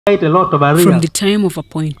quite a lot of areas. From the time of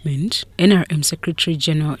appointment, NRM Secretary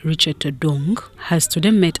General Richard Todwong has today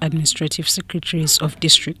met administrative secretaries of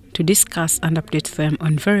district to discuss and update them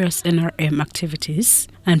on various NRM activities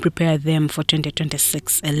and prepare them for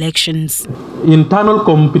 2026 elections. Internal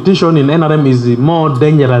competition in NRM is more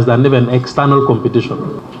dangerous than even external competition.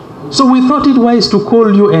 So we thought it wise to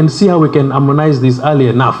call you and see how we can harmonize this early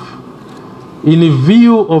enough in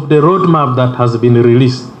view of the roadmap that has been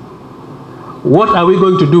released. What are we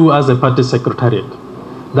going to do as a party secretariat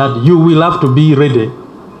that you will have to be ready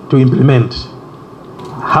to implement?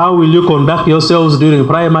 How will you conduct yourselves during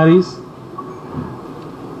primaries?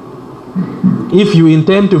 If you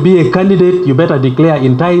intend to be a candidate, you better declare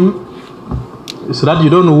in time so that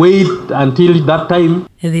you don't wait until that time.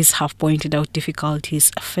 These have pointed out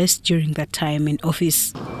difficulties faced during that time in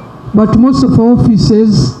office. But most of our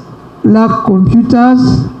offices lack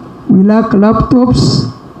computers, we lack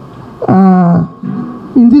laptops.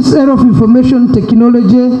 In this era of information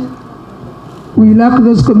technology, we lack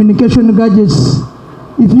those communication gadgets.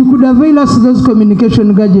 If you could avail us those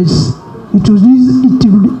communication gadgets, it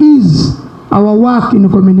would ease our work in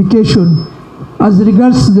communication as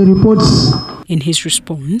regards to the reports. In his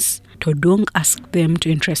response, Todwong asked them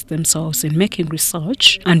to interest themselves in making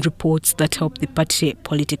research and reports that help the party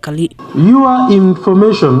politically. Your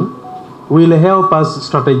information will help us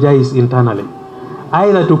strategize internally,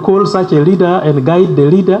 either to call such a leader and guide the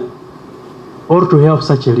leader or to help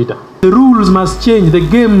such a leader. The rules must change, the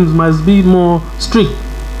games must be more strict.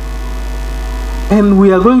 And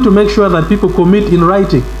we are going to make sure that people commit in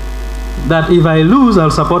writing that if I lose, I'll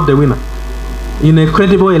support the winner in a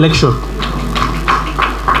credible election.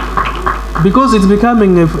 Because it's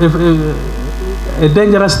becoming a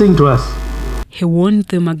dangerous thing to us. He warned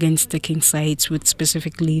them against taking sides with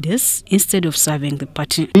specific leaders instead of serving the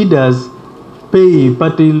party. Leaders pay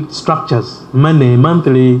party structures, money,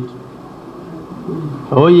 monthly.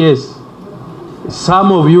 Oh yes,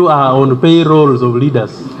 some of you are on payrolls of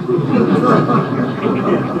leaders.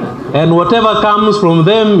 And whatever comes from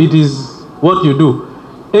them, it is what you do.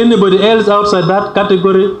 Anybody else outside that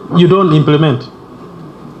category, you don't implement.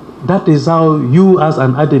 That is how you as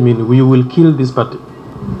an admin, we will kill this party.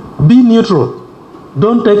 Be neutral.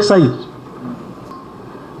 Don't take sides.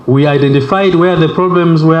 We identified where the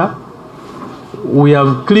problems were. We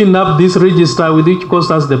have cleaned up this register with which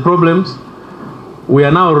caused us the problems. We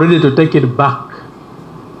are now ready to take it back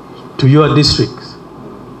to your districts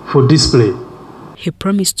for display. He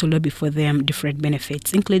promised to lobby for them different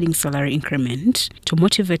benefits, including salary increment, to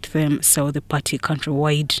motivate them to sell the party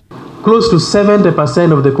countrywide. Close to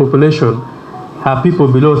 70% of the population are people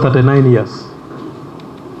below 39 years.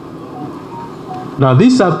 Now,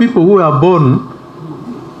 these are people who are born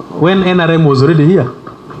when NRM was already here.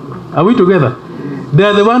 Are we together? They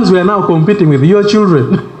are the ones who are now competing with your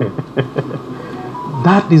children.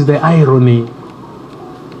 That is the irony.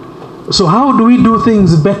 So how do we do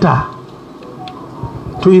things better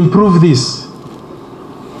to improve this?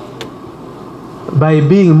 By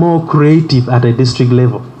being more creative at a district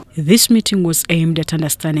level. This meeting was aimed at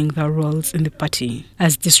understanding their roles in the party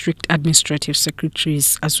as district administrative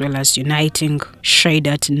secretaries, as well as uniting.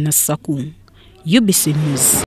 Shaidat Nasaku, UBC News.